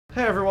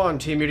Hey everyone,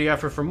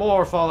 Teamudf for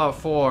more Fallout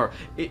 4.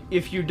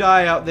 If you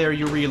die out there,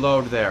 you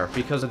reload there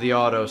because of the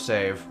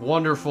autosave.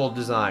 Wonderful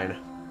design.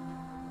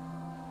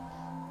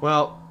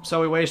 Well, so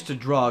we wasted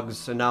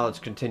drugs, and now let's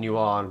continue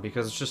on,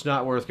 because it's just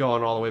not worth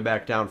going all the way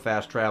back down,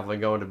 fast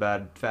traveling, going to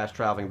bed, fast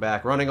traveling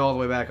back, running all the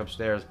way back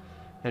upstairs,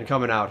 and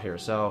coming out here.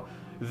 So,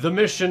 the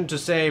mission to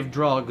save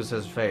drugs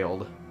has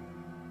failed.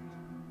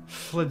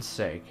 Flid's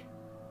sake.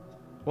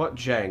 What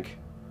jank.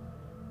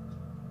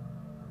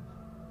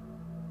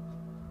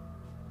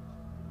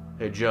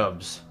 Hey,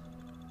 Jubs.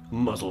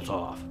 Muzzle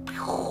off.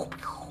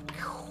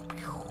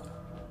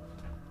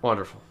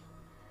 Wonderful.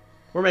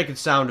 We're making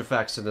sound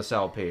effects in this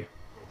LP.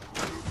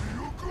 Look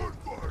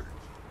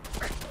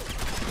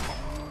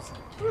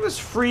at this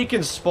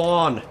freaking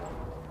spawn.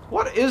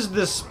 What is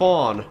this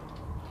spawn?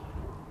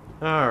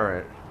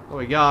 Alright. Well,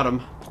 we got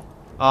him.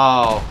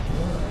 Oh.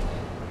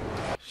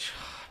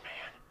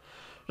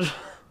 Man.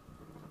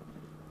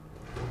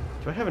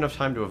 Do I have enough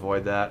time to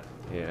avoid that?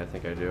 Yeah, I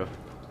think I do.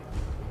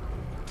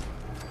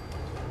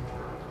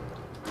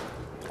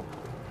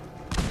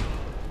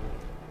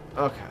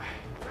 Okay.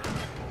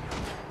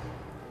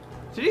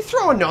 Did he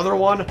throw another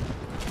one?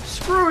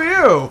 Screw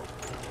you!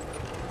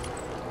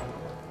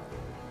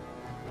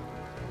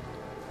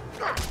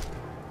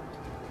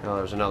 Oh,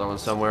 there's another one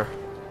somewhere.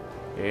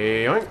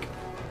 Yoink.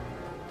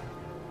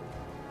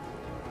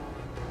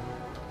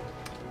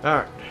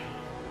 Alright.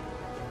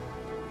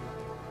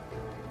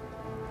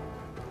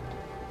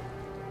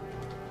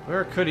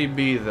 Where could he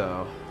be,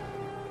 though?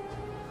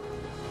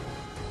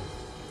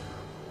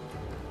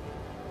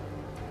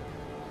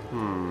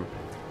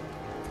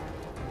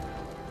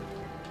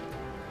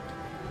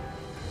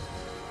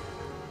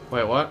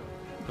 Wait, what?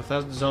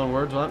 Bethesda's own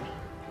words, what?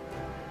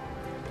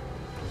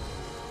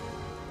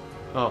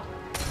 Oh.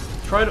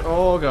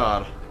 Oh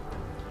god.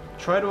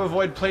 Try to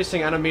avoid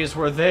placing enemies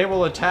where they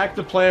will attack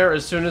the player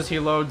as soon as he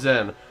loads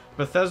in.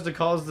 Bethesda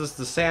calls this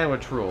the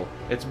sandwich rule.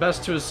 It's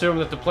best to assume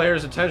that the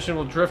player's attention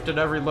will drift at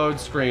every load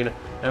screen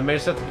and may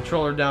set the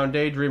controller down,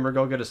 daydream, or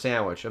go get a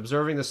sandwich.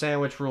 Observing the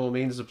sandwich rule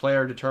means the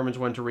player determines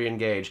when to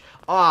re-engage.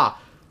 Ah!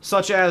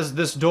 Such as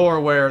this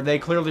door where they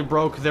clearly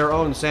broke their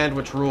own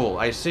sandwich rule.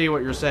 I see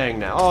what you're saying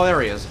now. Oh,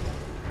 there he is.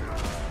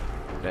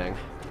 Dang.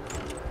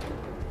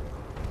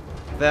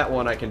 That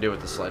one I can do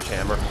with the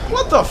sledgehammer.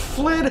 What the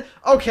flid?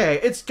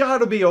 Okay, it's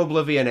gotta be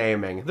Oblivion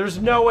aiming. There's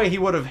no way he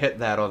would have hit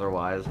that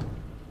otherwise.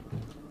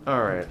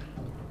 Alright.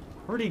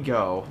 Where'd he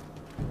go?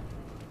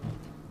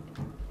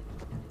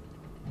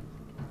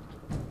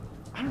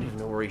 I don't even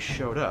know where he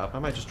showed up. I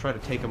might just try to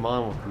take him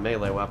on with the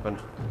melee weapon.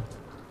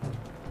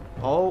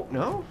 Oh,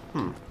 no?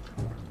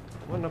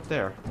 Wasn't up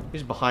there.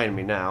 He's behind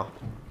me now.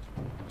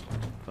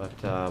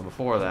 But,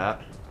 before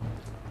that...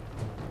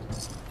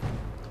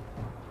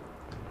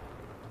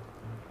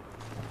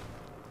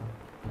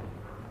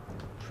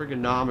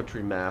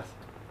 Trigonometry math.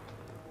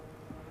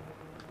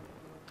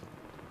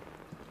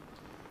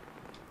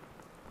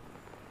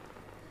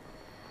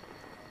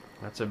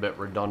 That's a bit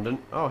redundant.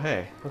 Oh,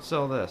 hey, let's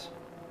sell this.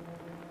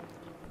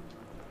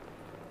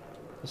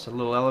 This a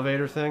little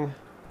elevator thing?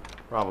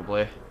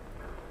 Probably.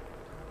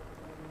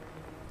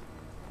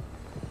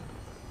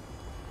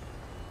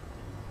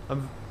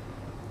 I'm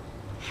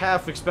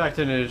half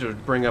expecting it to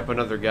bring up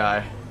another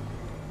guy.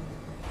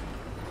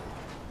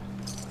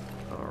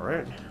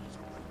 Alright.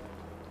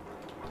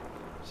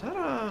 Is that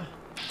a...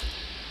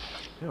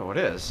 No, it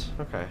is.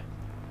 Okay.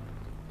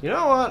 You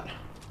know what?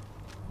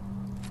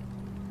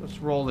 Let's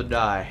roll the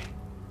die.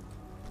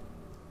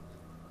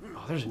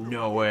 Oh, there's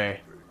no way.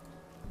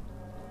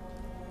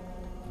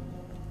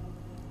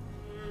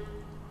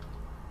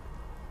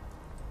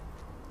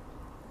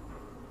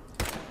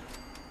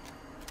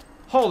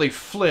 Holy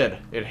flid!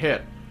 It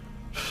hit.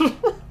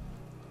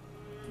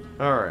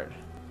 Alright.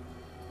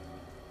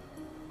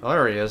 Oh,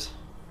 there he is.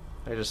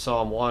 I just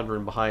saw him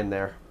wandering behind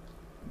there.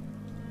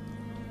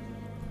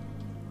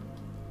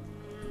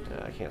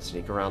 I can't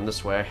sneak around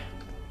this way.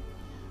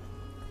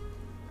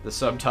 The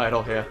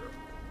subtitle here.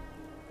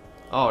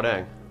 Oh,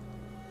 dang.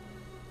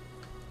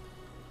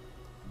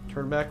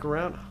 Turn back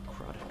around. Oh,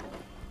 crud.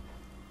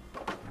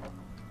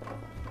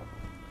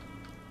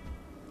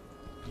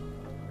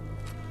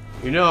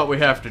 You know what we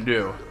have to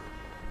do.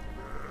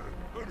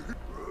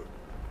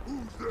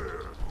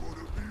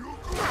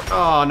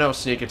 Oh, no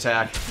sneak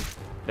attack.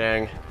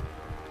 Dang.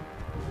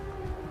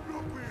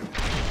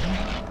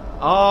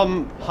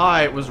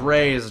 Height was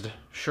raised.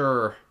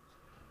 Sure.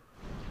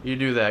 You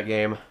do that,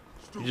 game.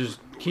 You just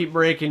keep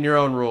breaking your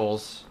own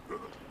rules.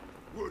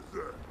 Come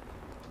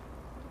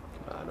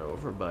on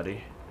over,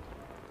 buddy.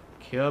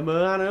 Come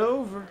on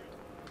over.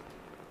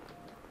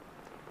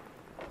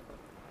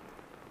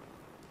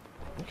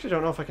 I actually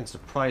don't know if I can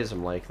surprise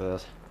him like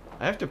this.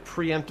 I have to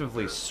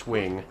preemptively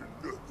swing.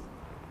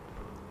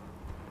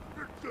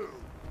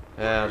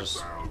 Yeah,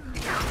 just...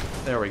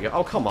 There we go.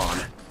 Oh, come on.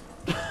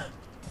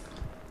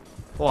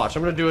 Watch,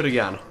 I'm gonna do it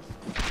again.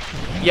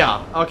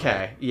 Yeah,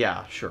 okay.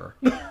 Yeah, sure.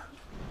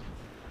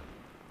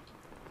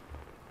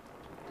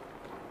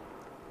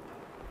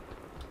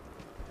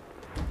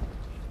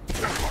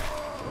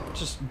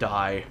 just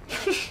die.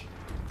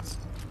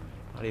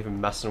 Not even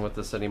messing with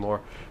this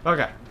anymore.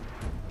 Okay.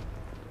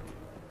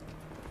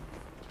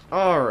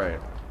 Alright.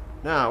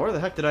 Now, where the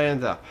heck did I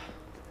end up?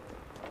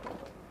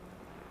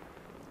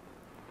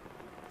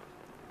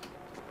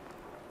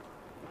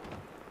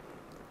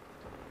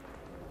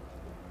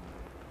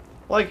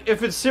 Like,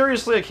 if it's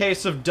seriously a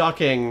case of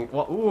ducking...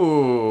 Well,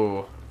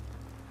 ooh.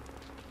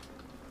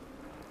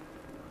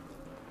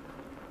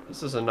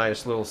 This is a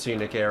nice little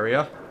scenic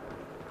area.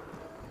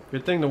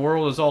 Good thing the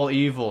world is all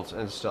evil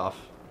and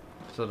stuff,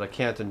 so that I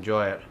can't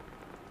enjoy it.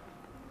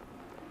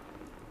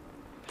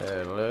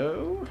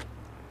 Hello?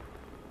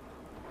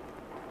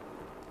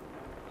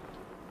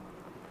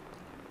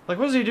 Like,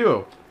 what does he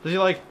do? Does he,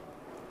 like,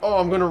 oh,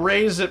 I'm gonna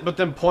raise it, but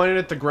then point it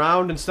at the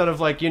ground instead of,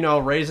 like, you know,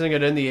 raising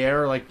it in the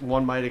air like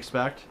one might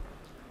expect?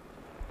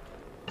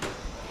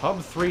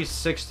 Hub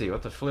 360,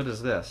 what the flit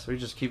is this? We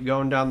just keep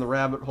going down the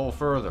rabbit hole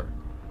further.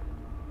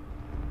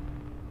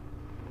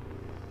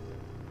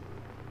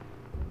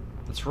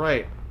 That's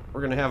right. We're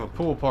gonna have a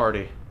pool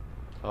party.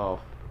 Oh.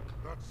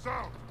 That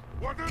sound.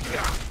 What is it?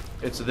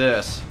 It's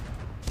this.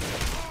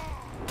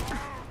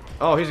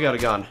 Oh, he's got a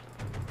gun.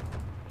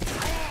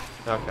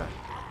 Okay.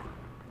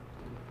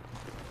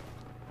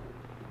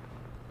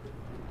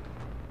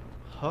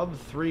 Hub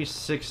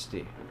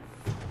 360.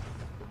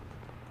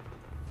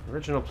 The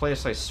original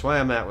place I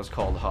swam at was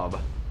called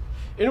Hub.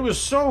 And it was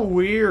so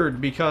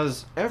weird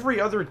because every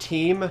other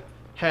team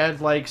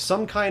had like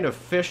some kind of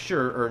fish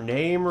or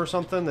name or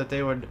something that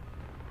they would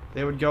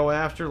go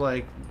after,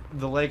 like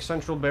the Lake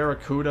Central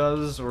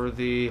Barracudas or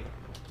the...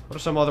 What are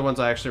some other ones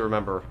I actually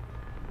remember?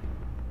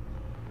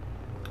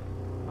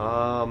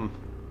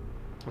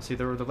 Let's see,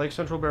 there were the Lake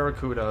Central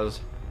Barracudas.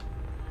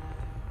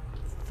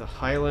 The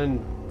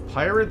Highland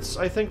Pirates,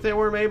 I think they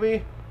were,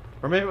 maybe?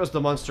 Or maybe it was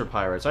the Munster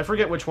Pirates. I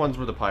forget which ones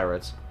were the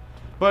pirates.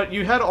 But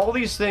you had all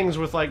these things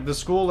with, like, the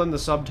school and the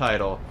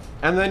subtitle.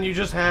 And then you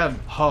just had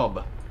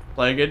Hub.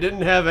 Like, it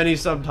didn't have any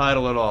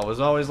subtitle at all. It was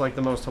always, like,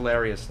 the most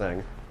hilarious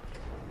thing.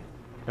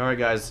 Alright,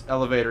 guys.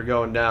 Elevator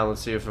going down.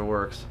 Let's see if it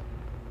works.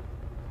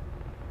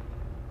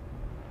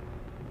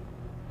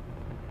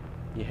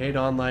 You hate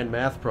online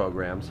math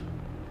programs.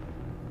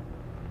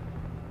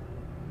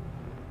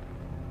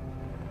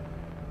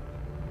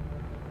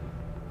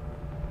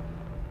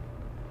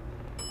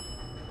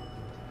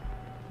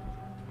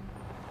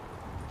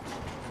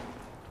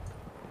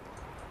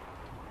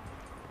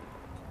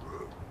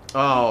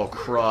 Oh,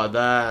 crud.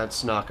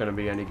 That's not going to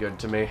be any good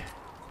to me.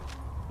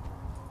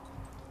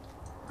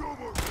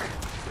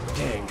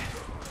 Dang.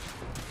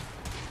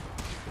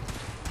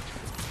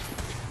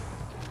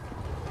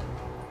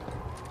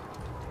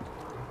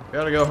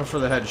 Gotta go for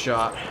the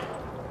headshot.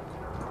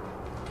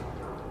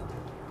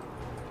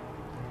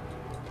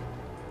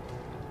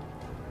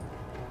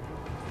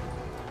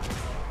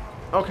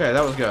 Okay,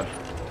 that was good.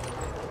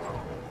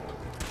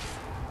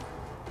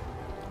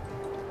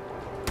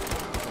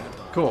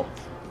 Cool.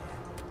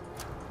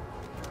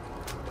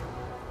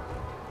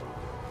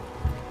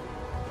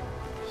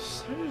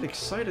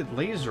 Excited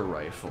laser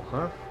rifle,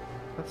 huh?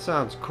 That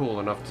sounds cool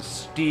enough to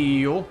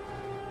steal.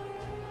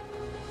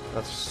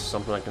 That's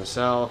something I can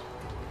sell.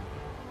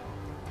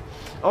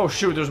 Oh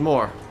shoot, there's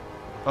more.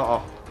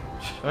 Uh-oh.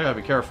 I gotta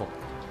be careful.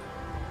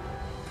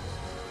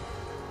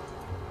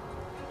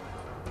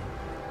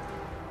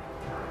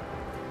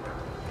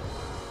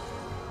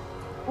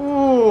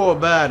 Ooh,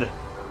 bad.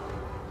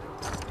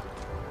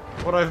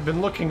 What I've been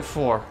looking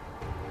for.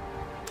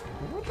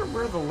 I wonder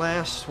where the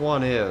last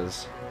one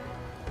is.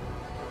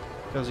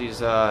 Because he's,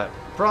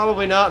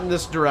 probably not in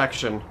this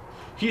direction.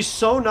 He's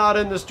so not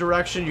in this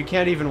direction, you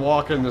can't even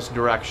walk in this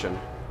direction.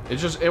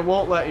 It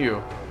won't let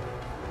you.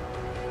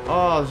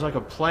 Oh, there's like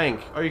a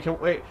plank. Oh, you can,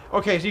 wait.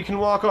 Okay, so you can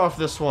walk off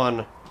this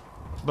one.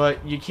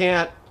 But you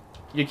can't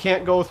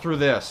go through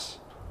this.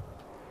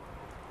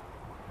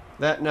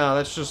 No,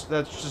 that's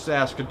just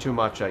asking too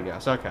much, I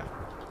guess. Okay.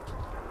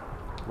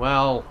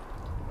 Well...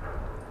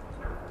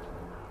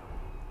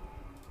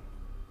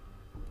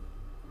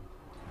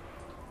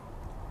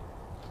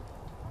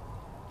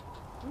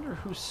 I wonder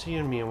who's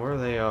seeing me and where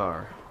they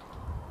are.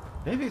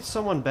 Maybe it's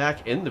someone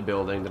back in the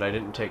building that I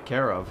didn't take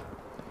care of.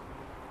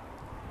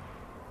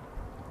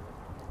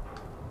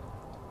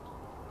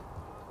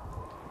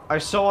 I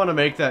so want to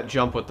make that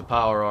jump with the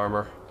power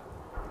armor.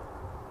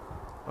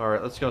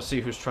 Alright, let's go see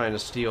who's trying to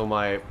steal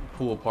my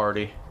pool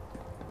party.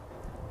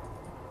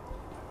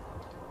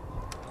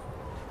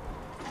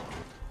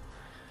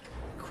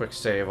 Quick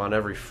save on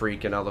every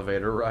freaking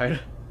elevator ride.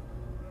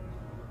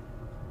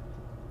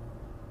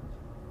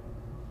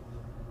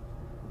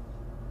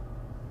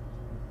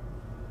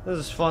 This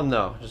is fun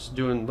though, just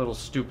doing little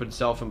stupid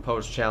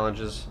self-imposed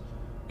challenges.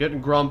 Getting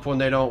grump when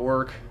they don't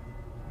work.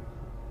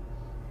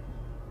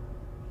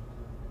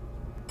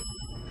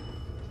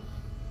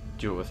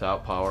 Do it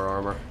without power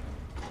armor.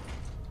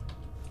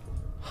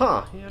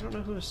 Huh, yeah, I don't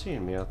know who's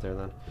seeing me out there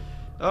then.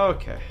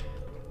 Okay.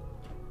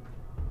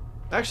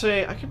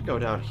 Actually, I could go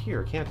down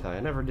here, can't I? I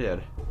never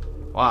did.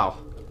 Wow.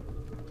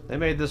 They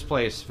made this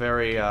place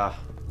very,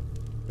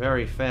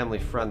 very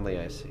family-friendly,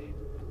 I see.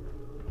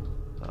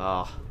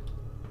 Ah.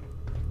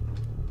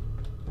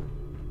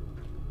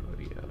 What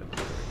do you got?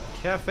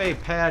 Cafe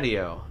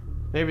patio.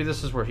 Maybe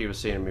this is where he was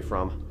seeing me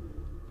from.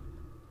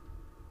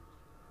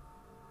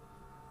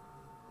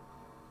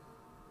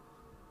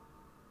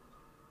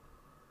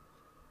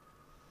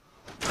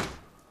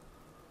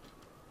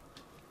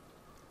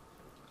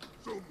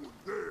 Someone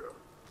there.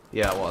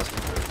 Yeah, it was.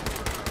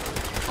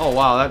 Oh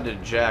wow, that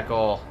did jack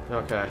all.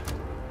 Okay.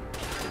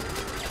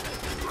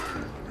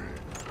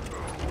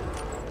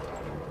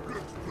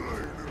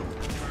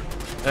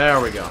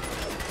 There we go.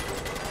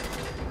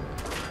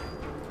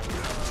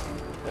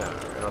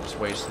 Alright, I'll just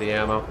waste the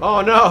ammo.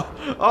 Oh no!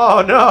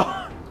 Oh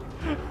no!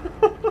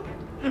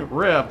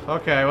 Rip.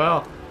 Okay,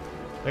 well,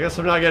 I guess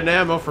I'm not getting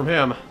ammo from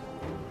him.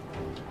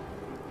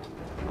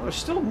 Oh, there's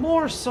still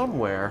more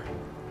somewhere.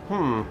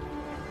 I'm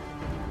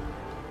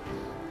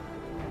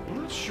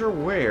not sure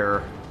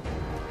where.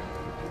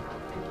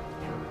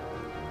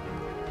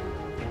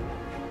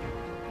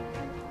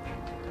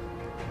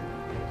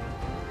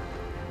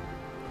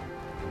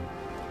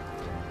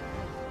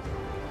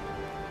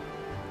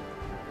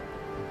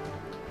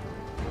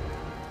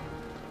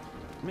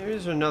 Maybe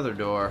there's another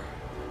door.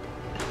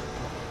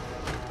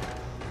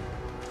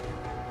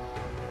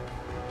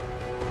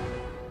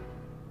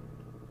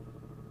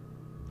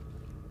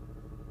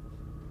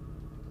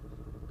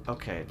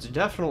 Okay, it's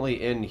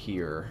definitely in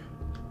here.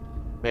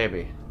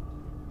 Maybe.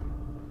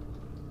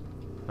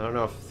 I don't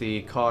know if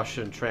the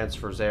caution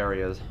transfers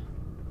areas.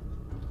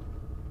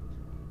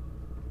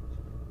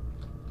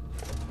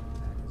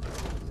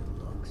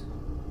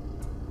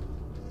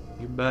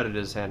 You bet it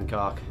is,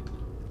 Hancock.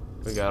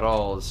 We got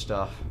all the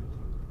stuff.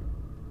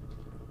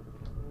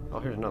 Oh,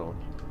 here's another one.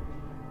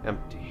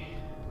 Empty.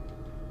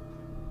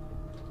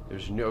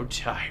 There's no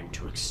time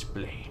to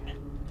explain.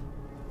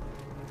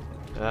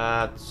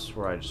 That's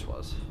where I just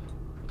was.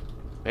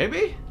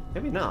 Maybe?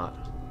 Maybe not.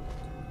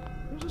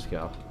 Where's this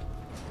go?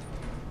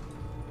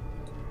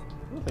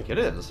 I don't think it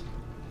is.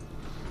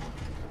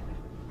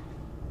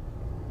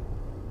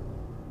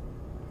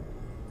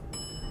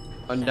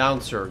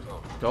 Announcer.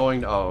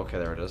 Going to... Oh, okay,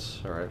 there it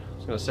is. Alright. I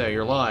was gonna say,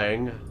 you're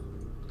lying.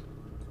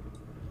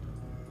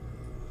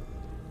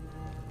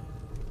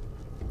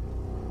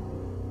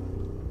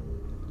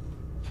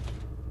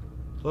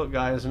 Look,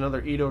 guys,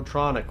 another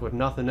Edotronic with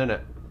nothing in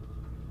it.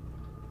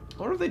 I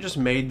wonder if they just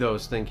made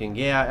those thinking,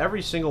 yeah,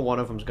 every single one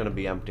of them's gonna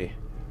be empty.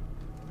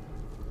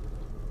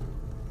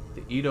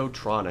 The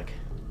Edotronic.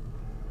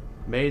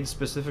 Made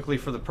specifically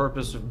for the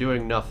purpose of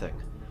doing nothing.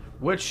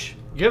 Which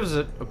gives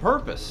it a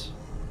purpose.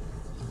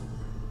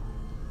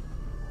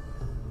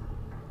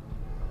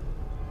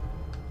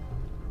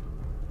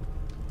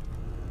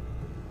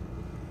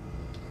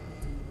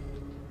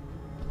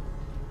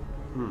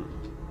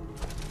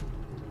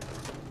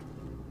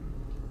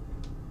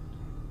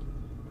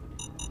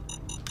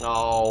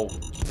 Oh.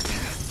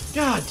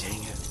 God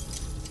dang it.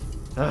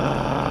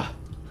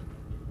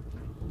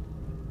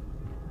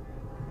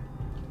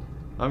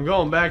 I'm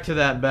going back to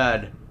that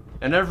bed.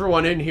 And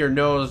everyone in here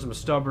knows I'm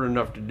stubborn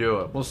enough to do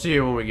it. We'll see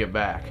you when we get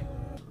back.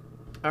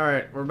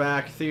 Alright, we're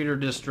back. Theater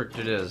District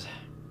it is.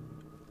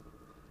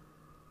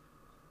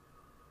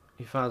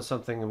 You found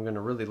something I'm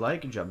gonna really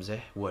like, Jubsy.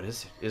 What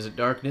is it? Is it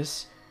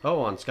darkness? Oh,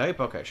 on Skype?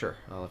 Okay, sure.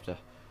 I'll have to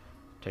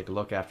take a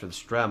look after the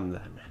stream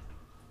then.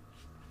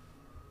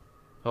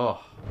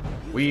 Oh,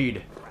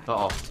 weed.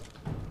 Uh-oh.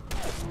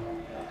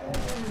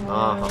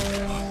 Uh-huh.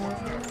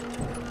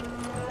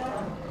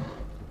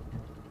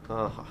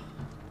 Uh-huh.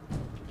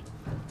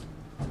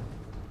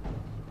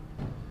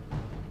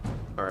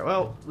 Alright,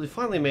 well, we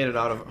finally made it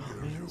out of...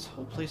 Oh, man, this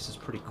whole place is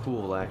pretty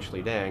cool,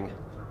 actually. Dang.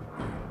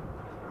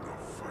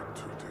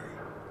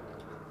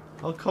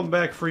 I'll come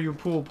back for your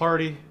pool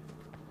party.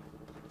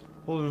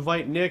 We'll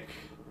invite Nick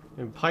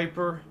and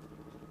Piper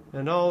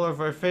and all of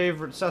our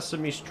favorite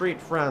Sesame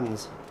Street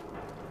friends.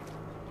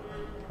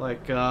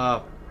 Like,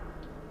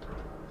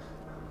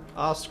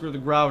 Oscar the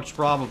Grouch,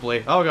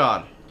 probably. Oh,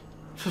 God.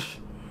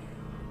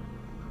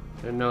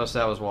 Didn't notice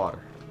that was water.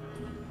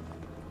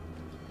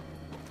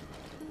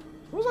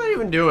 What was I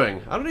even doing?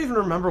 I don't even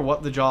remember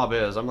what the job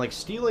is. I'm, like,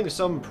 stealing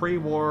some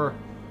pre-war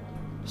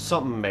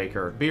something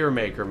maker. Beer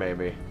maker,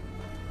 maybe.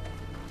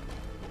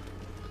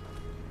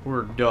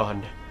 We're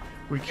done.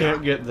 We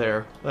can't get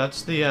there.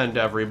 That's the end,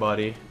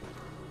 everybody.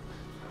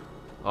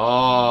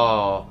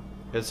 Oh.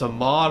 It's a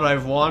mod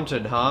I've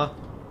wanted, huh?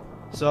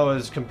 So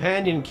it's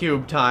companion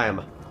cube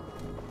time.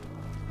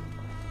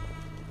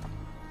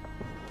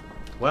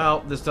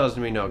 Well, this does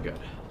me no good.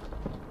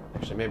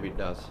 Actually, maybe it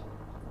does.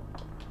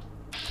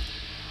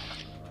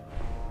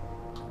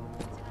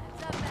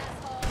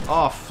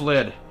 Oh,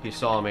 Flid. He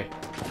saw me.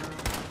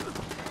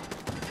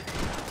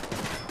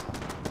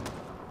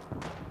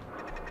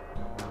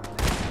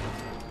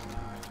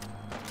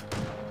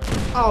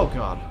 Oh,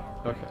 God.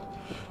 Okay.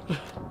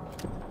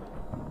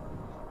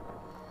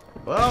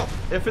 Well,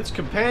 if it's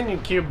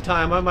companion cube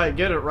time, I might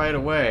get it right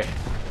away.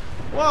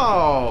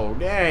 Whoa,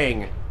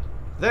 dang.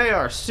 They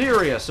are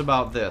serious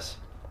about this.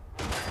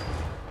 I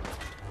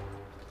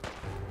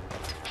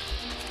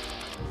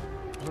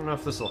don't know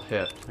if this will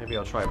hit. Maybe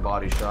I'll try a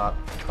body shot.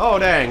 Oh,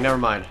 dang, never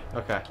mind.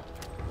 Okay.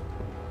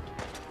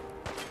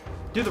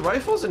 Dude, the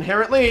rifle's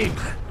inherently...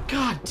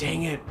 God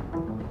dang it.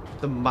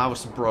 The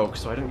mouse broke,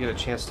 so I didn't get a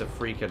chance to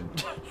freaking...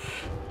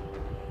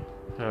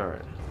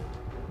 Alright.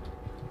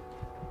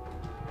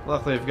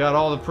 Luckily, I've got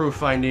all the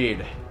proof I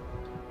need.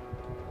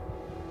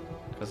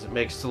 Because it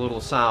makes a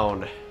little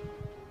sound.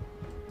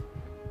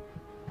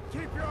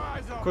 Keep your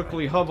eyes open.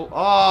 Quickly hubble.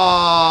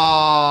 Ah!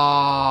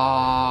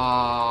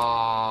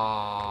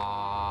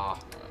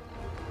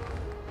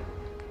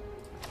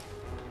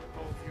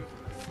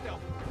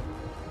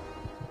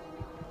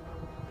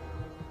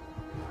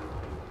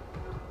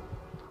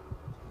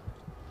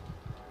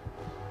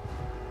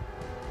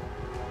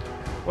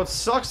 What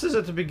sucks is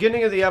at the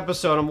beginning of the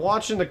episode, I'm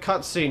watching the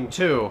cutscene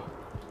too,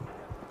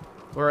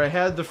 where I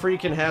had the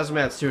freaking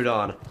hazmat suit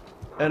on,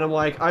 and I'm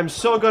like, I'm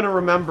so gonna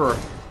remember.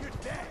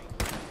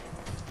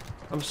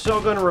 I'm so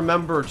gonna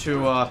remember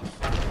to,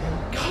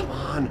 come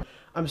on.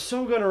 I'm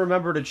so gonna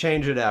remember to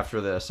change it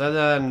after this, and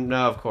then,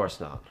 no, of course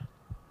not.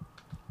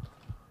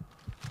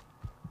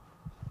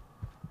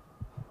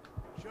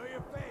 Show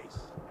your face.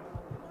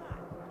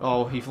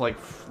 Oh, he, like,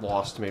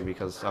 lost me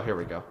because, oh, here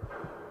we go.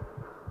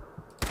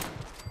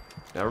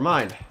 Never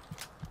mind.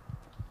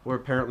 We're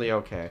apparently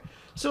okay.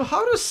 So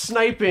how does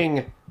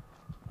sniping...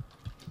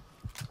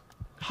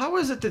 How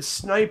is it that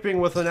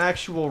sniping with an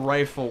actual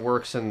rifle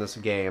works in this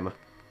game?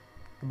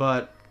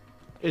 But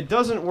it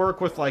doesn't work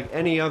with, like,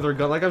 any other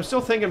gun. Like, I'm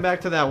still thinking back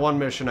to that one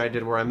mission I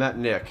did where I met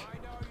Nick.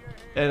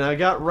 And I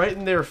got right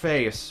in their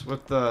face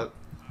with the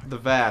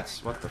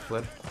VATS. What the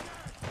flip?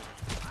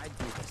 I'd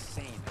do the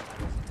same if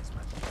I wasn't as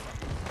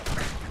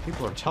much.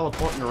 People are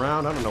teleporting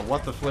around. I don't know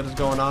what the flit is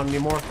going on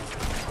anymore.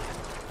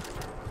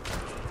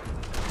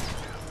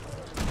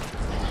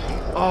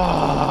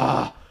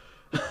 Ah!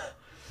 You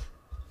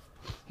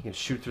can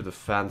shoot through the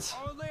fence.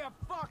 Only a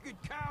fucking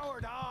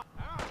coward, huh?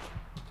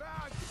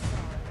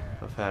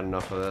 I've had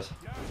enough of this.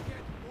 Just get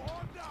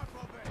warmed up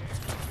over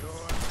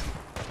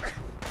here.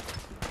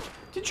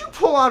 Did you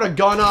pull out a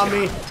gun on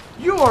me?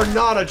 You are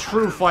not a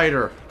true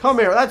fighter. Come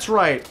here. That's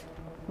right.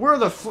 Where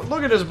the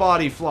look at his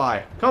body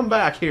fly. Come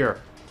back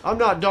here. I'm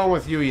not done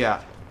with you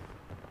yet.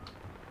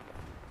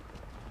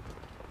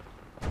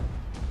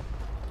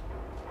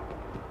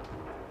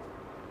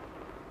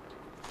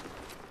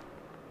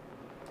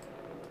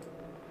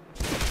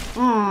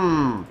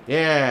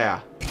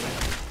 Yeah.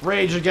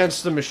 Rage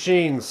against the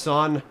machine,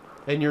 son.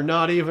 And you're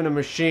not even a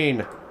machine.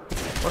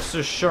 What's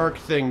this shark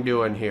thing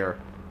doing here?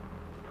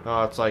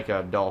 Oh, it's like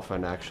a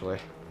dolphin, actually.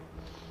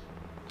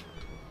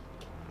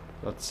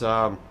 That's,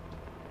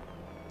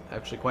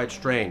 actually quite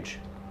strange.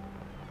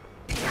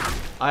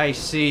 I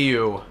see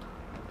you.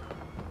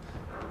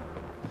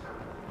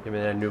 Give me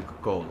that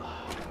Nuka-Cola.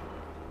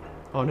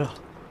 Oh, no.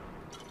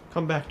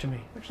 Come back to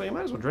me. Actually, I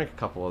might as well drink a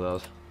couple of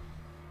those.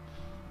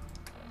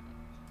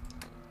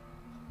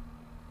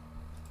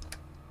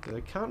 Do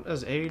they count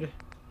as aid?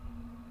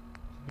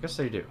 I guess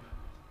they do.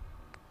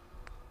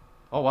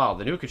 Oh wow,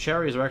 the Nuka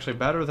Cherries are actually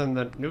better than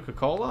the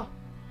Nuka-Cola?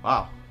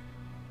 Wow.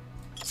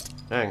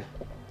 Dang.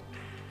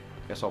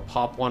 Guess I'll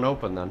pop one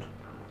open then.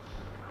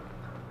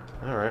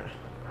 Alright.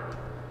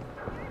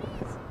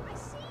 I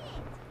see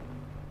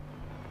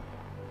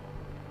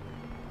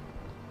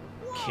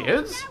it.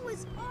 Kids? That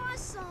was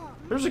awesome.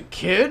 There's a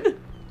kid?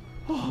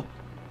 Oh,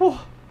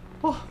 oh,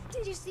 oh.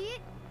 Did you see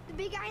it? The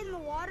big guy in the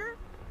water?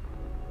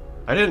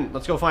 I didn't.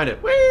 Let's go find it.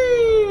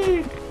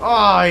 Whee!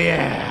 Oh,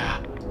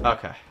 yeah.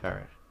 Okay,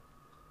 alright.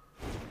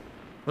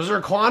 Was there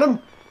a quantum?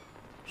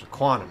 There's a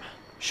quantum.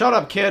 Shut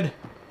up, kid.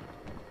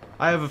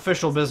 I have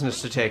official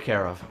business to take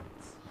care of.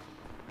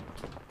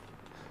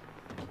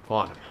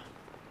 Quantum.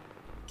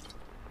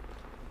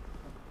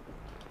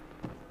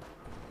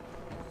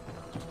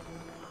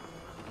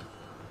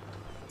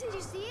 Did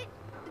you see it?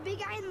 The big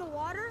guy in the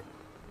water?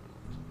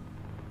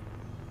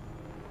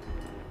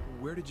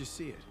 Where did you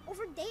see it?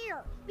 Over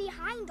there,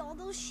 behind all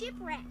those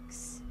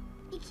shipwrecks.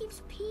 He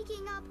keeps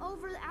peeking up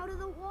out of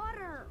the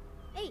water.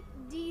 Hey,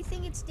 do you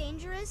think it's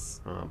dangerous?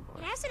 Oh, It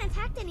boy. hasn't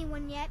attacked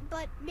anyone yet,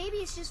 but maybe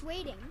it's just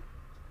waiting.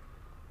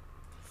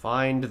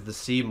 Find the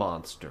sea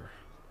monster.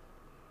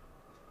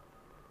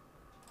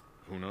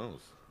 Who knows?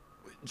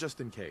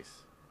 Just in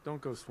case. Don't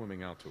go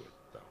swimming out to it,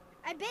 though.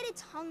 I bet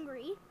it's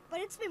hungry,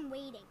 but it's been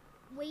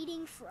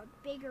waiting for a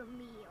bigger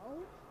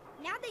meal.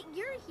 Now that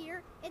you're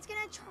here, it's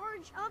gonna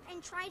charge up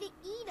and try to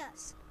eat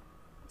us.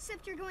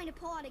 Except you're going to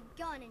pull out a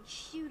gun and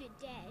shoot it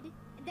dead,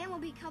 and then we'll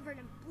be covered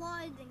in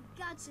blood and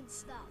guts and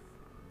stuff.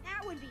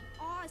 That would be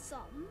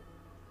awesome.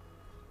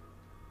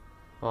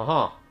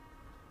 Uh-huh.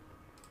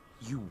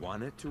 You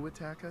want it to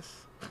attack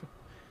us?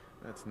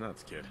 That's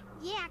nuts, kid.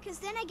 Yeah, because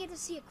then I get to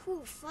see a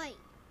cool fight.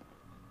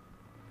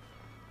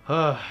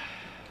 Oh,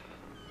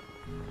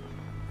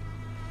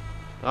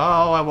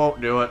 I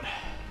won't do it.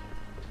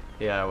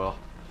 Yeah, I will.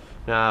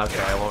 Nah,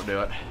 okay, I won't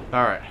do it.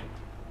 Alright.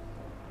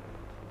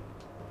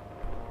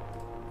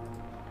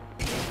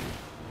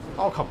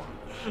 Oh, come on.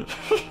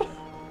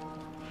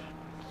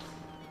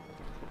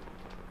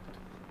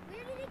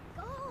 Where did it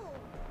go?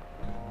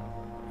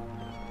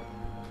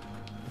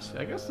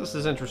 I guess this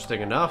is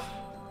interesting enough.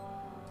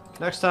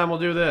 Next time we'll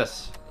do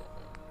this.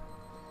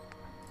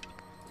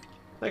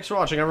 Thanks for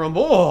watching, everyone.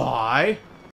 Boy!